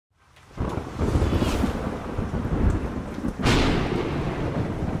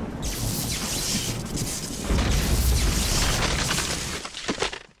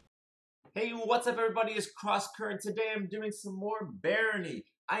What's up everybody, it's Crosscurrent. Today I'm doing some more Barony.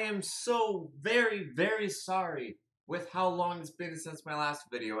 I am so very sorry with how long it's been since my last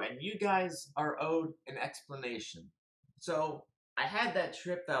video, and you guys are owed an explanation. So, I had that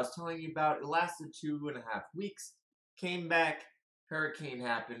trip that I was telling you about. It lasted 2.5 weeks. Came back, hurricane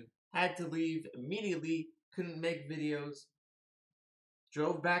happened, had to leave immediately, couldn't make videos.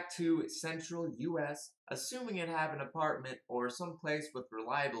 Drove back to central US, assuming I'd have an apartment or someplace with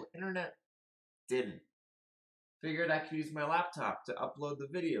reliable internet. Didn't. Figured I could use my laptop to upload the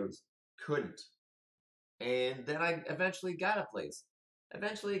videos. Couldn't. And then I eventually got a place.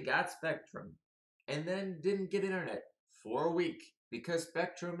 Eventually got Spectrum. And then didn't get internet for a week because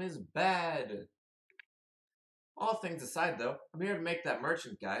Spectrum is bad. All things aside though, I'm here to make that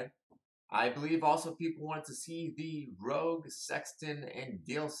merchant guide. I believe also people want to see the Rogue, Sexton, and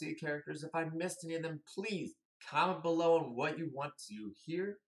DLC characters. If I missed any of them, please comment below on what you want to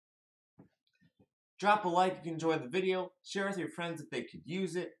hear. Drop a like if you enjoyed the video, share with your friends if they could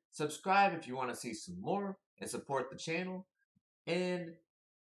use it, subscribe if you want to see some more, and support the channel. And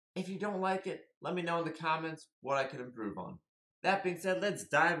if you don't like it, let me know in the comments what I can improve on. That being said, let's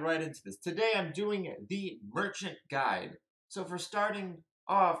dive right into this. Today I'm doing the Merchant Guide. So for starting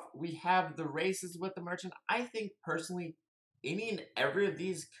off, we have the races with the Merchant. I think personally, any and every of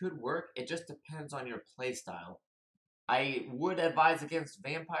these could work. It just depends on your playstyle. I would advise against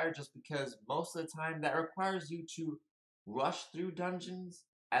Vampire just because most of the time that requires you to rush through dungeons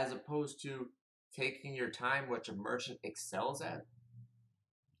as opposed to taking your time, which a Merchant excels at.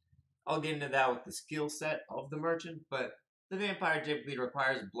 I'll get into that with the skill set of the Merchant, but the Vampire typically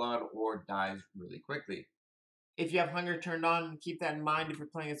requires blood or dies really quickly. If you have hunger turned on, keep that in mind if you're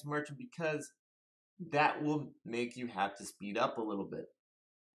playing as a Merchant because that will make you have to speed up a little bit.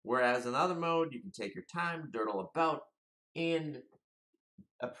 Whereas in other mode, you can take your time, dirtle about, and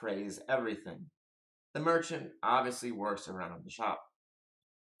appraise everything. The Merchant obviously works around the shop.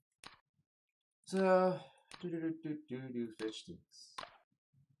 So, fish sticks.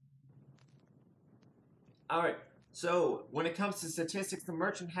 Alright, so when it comes to statistics, the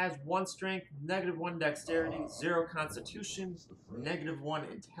Merchant has 1 strength, -1 dexterity, 0 constitution, -1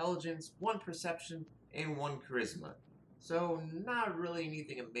 intelligence, 1 perception, and 1 charisma. So not really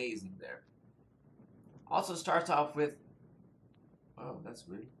anything amazing there. Also starts off with... Oh, that's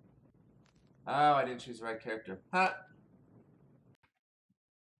weird. Oh, I didn't choose the right character. Huh.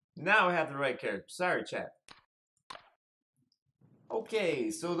 Now I have the right character. Sorry, chat. Okay,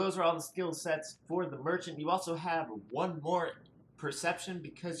 so those are all the skill sets for the Merchant. You also have 1 more perception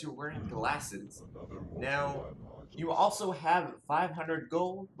because you're wearing glasses. Now, you also have 500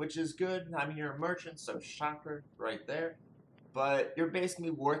 gold, which is good. I mean, you're a Merchant, so shocker right there. But you're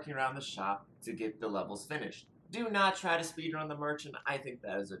basically working around the shop to get the levels finished. Do not try to speedrun the Merchant. I think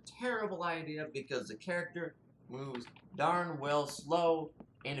that is a terrible idea because the character moves darn well slow,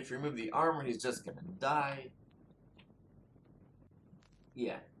 and if you remove the armor, he's just gonna die.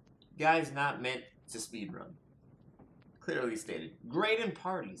 Yeah, guy's not meant to speedrun. Clearly stated. Great in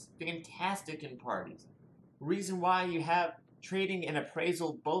parties. Fantastic in parties. Reason why you have trading and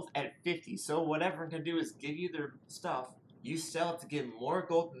appraisal both at 50. So whatever it can do is give you their stuff. You sell it to get more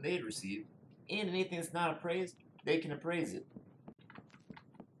gold than they'd receive. And anything that's not appraised, they can appraise it.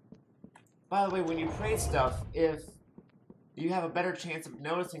 By the way, when you appraise stuff, if you have a better chance of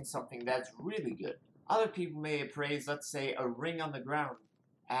noticing something that's really good. Other people may appraise, let's say, a ring on the ground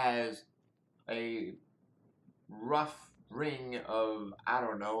as a rough ring of, I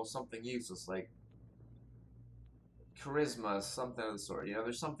don't know, something useless, like charisma, something of the sort. You know,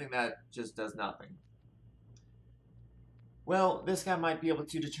 there's something that just does nothing. Well, this guy might be able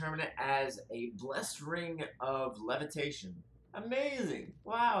to determine it as a blessed ring of levitation. Amazing!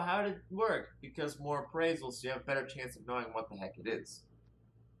 Wow, how did it work? Because more appraisals, so you have a better chance of knowing what the heck it is.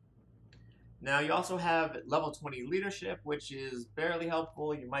 Now, you also have level 20 leadership, which is barely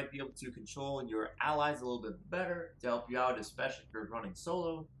helpful. You might be able to control your allies a little bit better to help you out, especially if you're running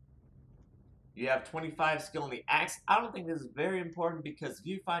solo. You have 25 skill in the axe. I don't think this is very important because if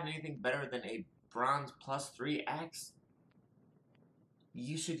you find anything better than a bronze +3 axe,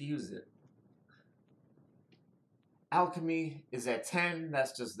 you should use it. Alchemy is at 10.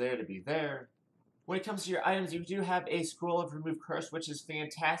 That's just there to be there. When it comes to your items, you do have a scroll of remove curse, which is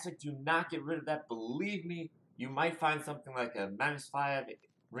fantastic. Do not get rid of that. Believe me, you might find something like a -5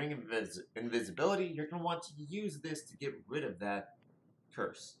 ring of invisibility. You're going to want to use this to get rid of that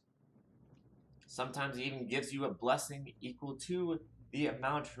curse. Sometimes it even gives you a blessing equal to the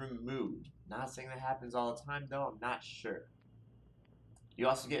amount removed. Not saying that happens all the time, though. I'm not sure. You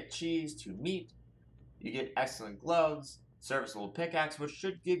also get cheese to meat. You get excellent gloves. serviceable pickaxe, which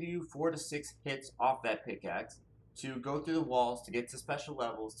should give you 4 to 6 hits off that pickaxe to go through the walls, to get to special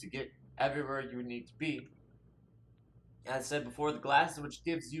levels, to get everywhere you need to be. As I said before, the glasses, which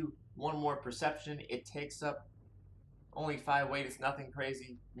gives you 1 more perception. It takes up only 5 weight. It's nothing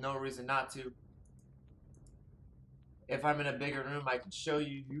crazy. No reason not to. If I'm in a bigger room, I can show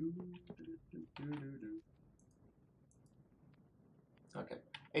you. Okay.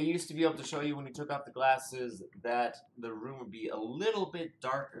 It used to be able to show you when you took off the glasses that the room would be a little bit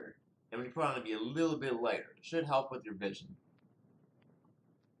darker, and when you put on it, it'd be a little bit lighter. It should help with your vision.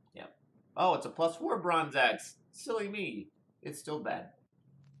 Yeah. Oh, it's a +4 bronze axe. Silly me. It's still bad.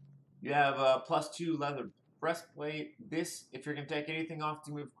 You have a +2 leather breastplate. This, if you're going to take anything off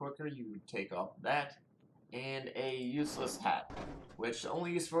to move quicker, you take off that. And a useless hat, which the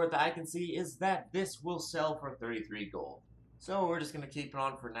only use for it that I can see is that this will sell for 33 gold. So we're just going to keep it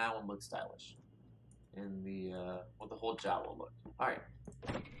on for now and look stylish. In the, well, the whole job will look. Alright.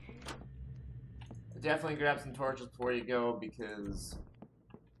 Definitely grab some torches before you go because,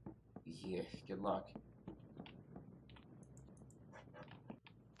 yeah, good luck.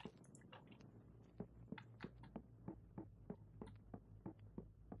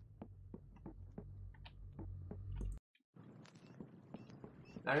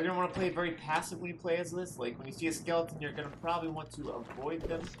 Now you're going to want to play very passively play as this. Like when you see a skeleton, you're going to probably want to avoid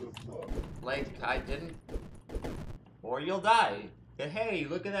them. Like I didn't. Or you'll die. Hey,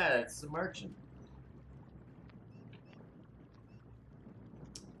 look at that. It's a merchant.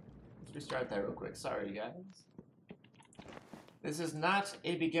 Let's restart that real quick. Sorry, guys. This is not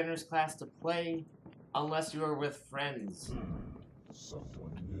a beginner's class to play unless you are with friends.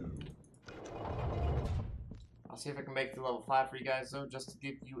 Someone new. I'll see if I can make it to level 5 for you guys, though, just to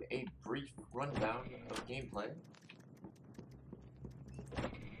give you a brief rundown of gameplay.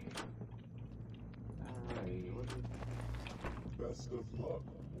 Alright, Best of luck,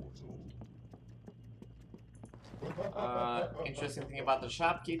 mortal. Interesting thing about the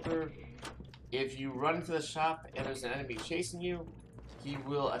shopkeeper, if you run into the shop and there's an enemy chasing you, he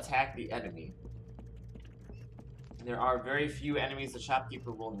will attack the enemy. There are very few enemies the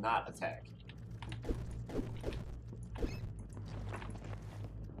shopkeeper will not attack.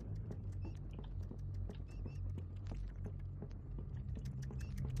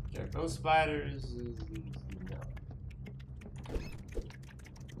 There are ghost spiders. No.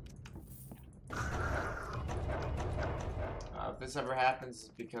 If this ever happens, it's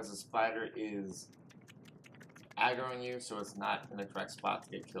because the spider is aggroing you, so it's not in the correct spot to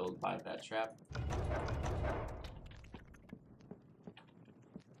get killed by that trap.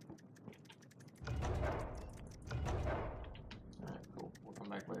 Alright, cool. We'll come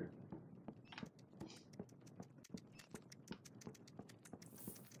back later.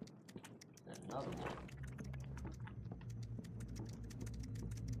 And another one.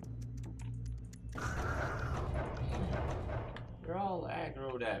 They're all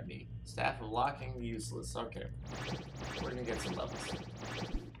aggroed at me. Staff of locking useless. Okay. We're gonna get some levels.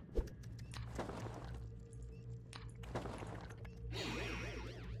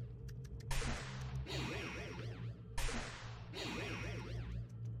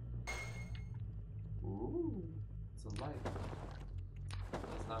 Ooh, it's a light.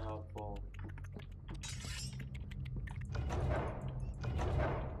 That's not helpful.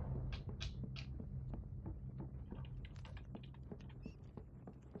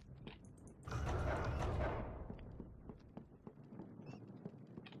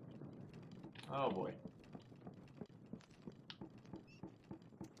 Oh boy.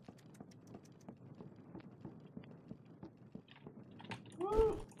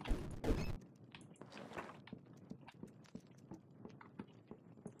 Woo!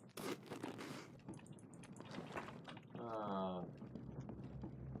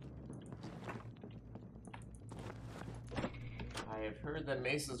 I have heard that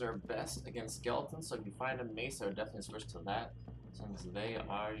maces are best against skeletons, so if you find a mace, I would definitely switch to that, since they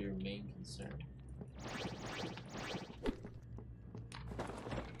are your main concern.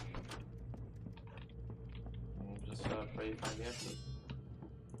 And just pray you find the exit.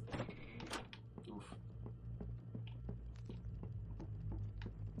 Oof.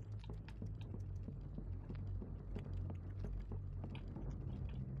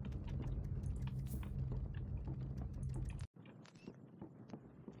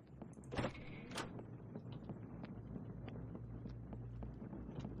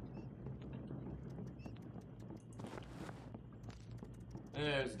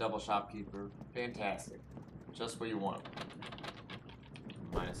 There's a double shopkeeper. Fantastic. Just what you want.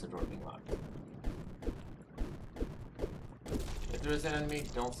 Minus the door being locked. If there is an enemy,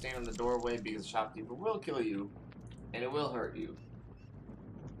 don't stand in the doorway because the shopkeeper will kill you. And it will hurt you.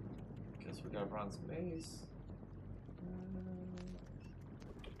 Guess we got bronze base.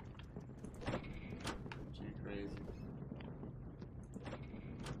 Gee, crazy.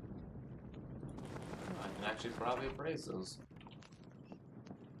 I can actually probably appraise those.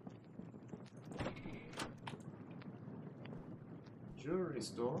 Jewelry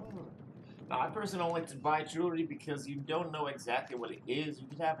store. Now, I personally don't like to buy jewelry because you don't know exactly what it is. You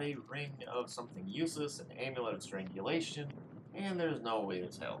could have a ring of something useless, an amulet of strangulation, and there's no way to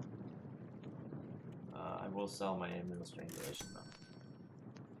tell. I will sell my amulet of strangulation though.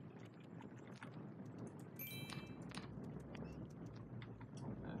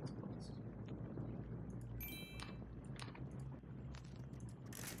 That's close.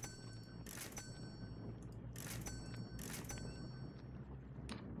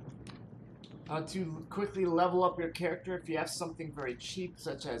 To quickly level up your character, if you have something very cheap,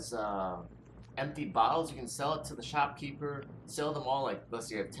 such as empty bottles, you can sell it to the shopkeeper, sell them all, like, let's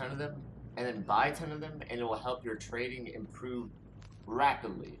say you have 10 of them, and then buy 10 of them, and it will help your trading improve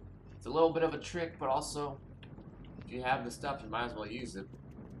rapidly. It's a little bit of a trick, but also, if you have the stuff, you might as well use it.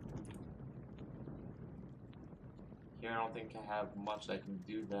 Here, I don't think I have much I can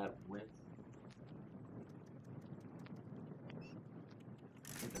do that with.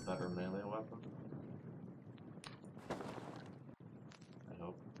 I think a better melee weapon. I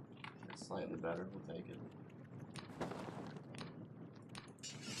hope. It's slightly better, we'll take it.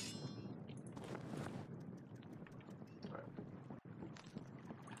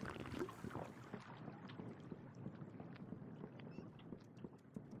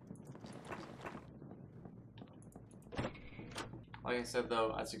 Like I said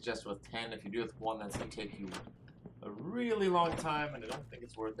though, I suggest with 10. If you do with 1, that's going to take you a really long time, and I don't think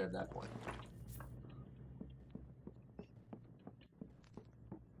it's worth it at that point.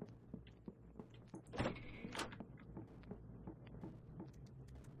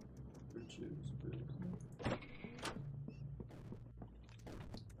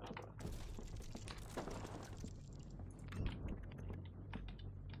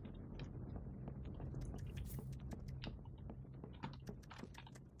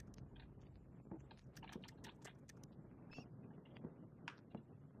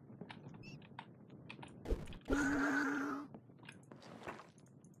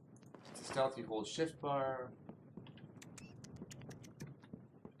 To stealth, you hold shift bar.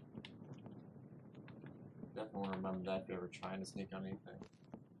 Definitely remember that if you're ever trying to sneak on anything.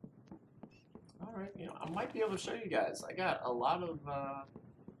 Alright, you know, I might be able to show you guys. I got a lot of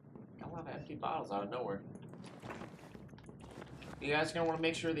empty bottles out of nowhere. You guys are gonna want to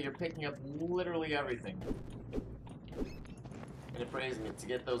make sure that you're picking up literally everything and appraising it to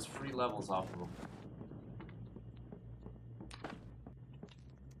get those free levels off of them.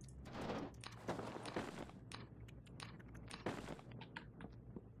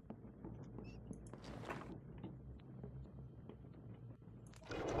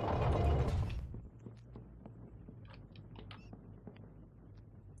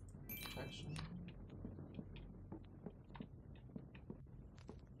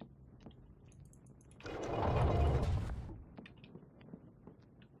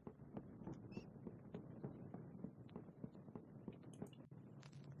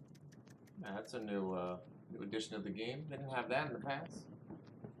 Yeah, that's a new addition to the game. They didn't have that in the past.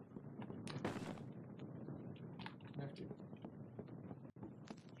 Nifty.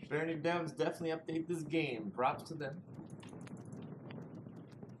 Barony devs definitely update this game. Props to them.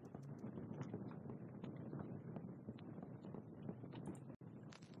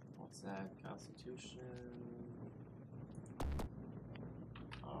 What's that? Constitution.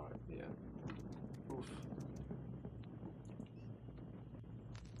 Alright, yeah. Oof.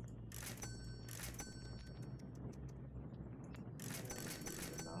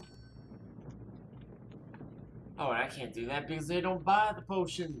 Oh, and I can't do that because they don't buy the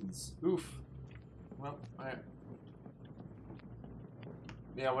potions. Oof. Well, alright.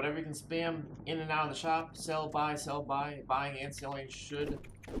 Yeah, whatever you can spam in and out of the shop, sell, buy, buying and selling should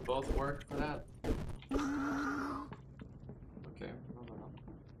both work for that. Okay.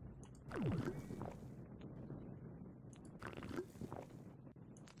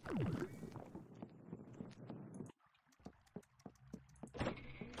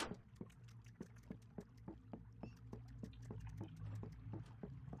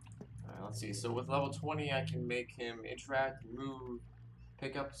 Let's see, so with level 20 I can make him interact, move,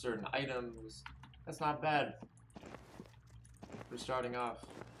 pick up certain items. That's not bad for starting off.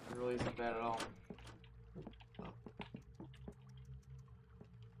 It really isn't bad at all. Oh.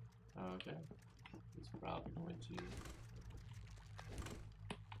 Okay. He's probably going to...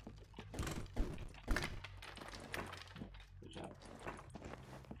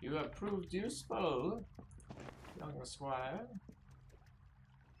 You have proved useful, young squire.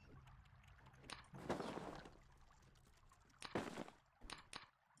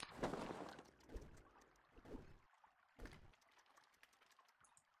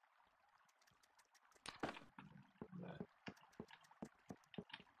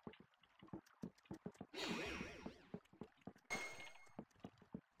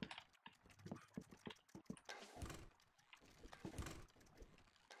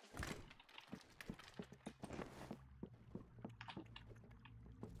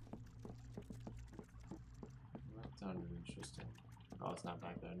 That sounded interesting. Oh, it's not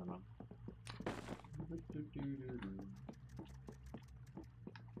back there, never mind.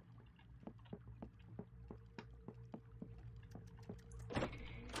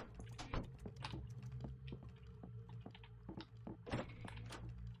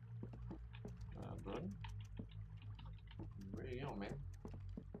 Bud? Where you going, man?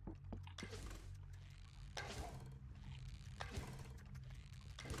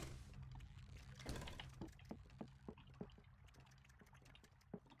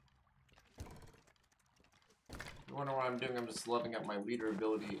 You wonder what I'm doing? I'm just leveling up my leader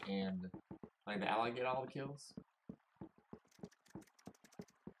ability and letting the ally get all the kills.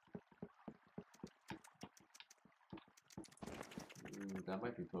 Ooh, that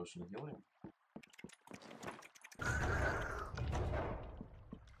might be potion of healing.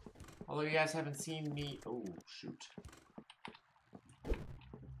 Although you guys haven't seen me. Oh, shoot.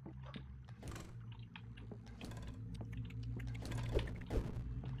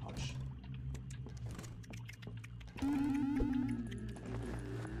 Ouch.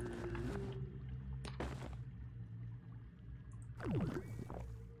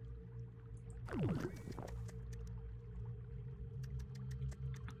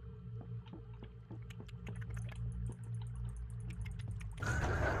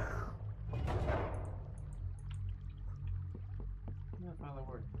 Yeah, it finally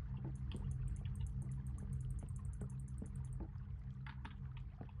worked.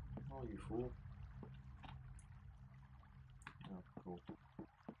 Oh, you fool. Oh, cool.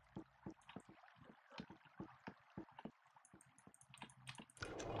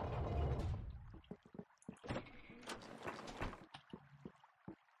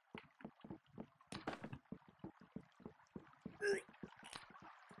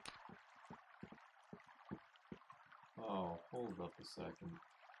 Oh, hold up a second.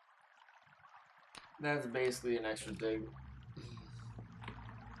 That's basically an extra dig.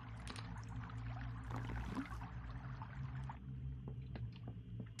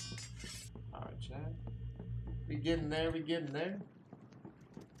 Alright, Chad. We getting there, we getting there.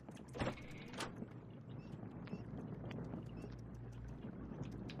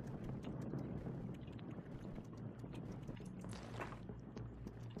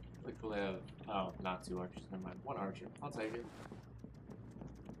 We'll have, oh, not two archers, never mind. One archer, I'll take it.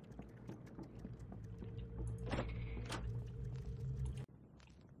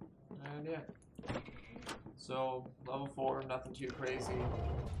 And yeah. So, level 4, nothing too crazy.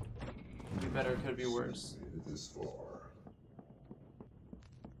 Could be better, could be worse. This far.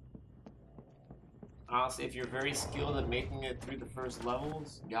 Honestly, if you're very skilled at making it through the first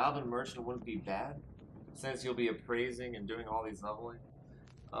levels, Goblin Merchant wouldn't be bad, since you'll be appraising and doing all these leveling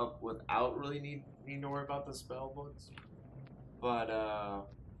up without really needing to worry about the spell books. But,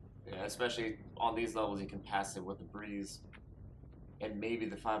 yeah, especially on these levels, you can pass it with a breeze, and maybe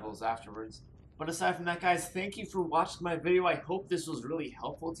the 5 levels afterwards. But aside from that, guys, thank you for watching my video. I hope this was really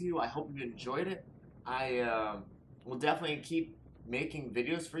helpful to you. I hope you enjoyed it. I will definitely keep making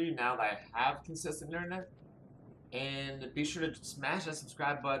videos for you now that I have consistent internet. And be sure to smash that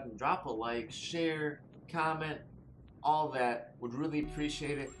subscribe button, drop a like, share, comment, all that. Would really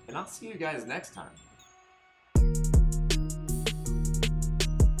appreciate it. And I'll see you guys next time.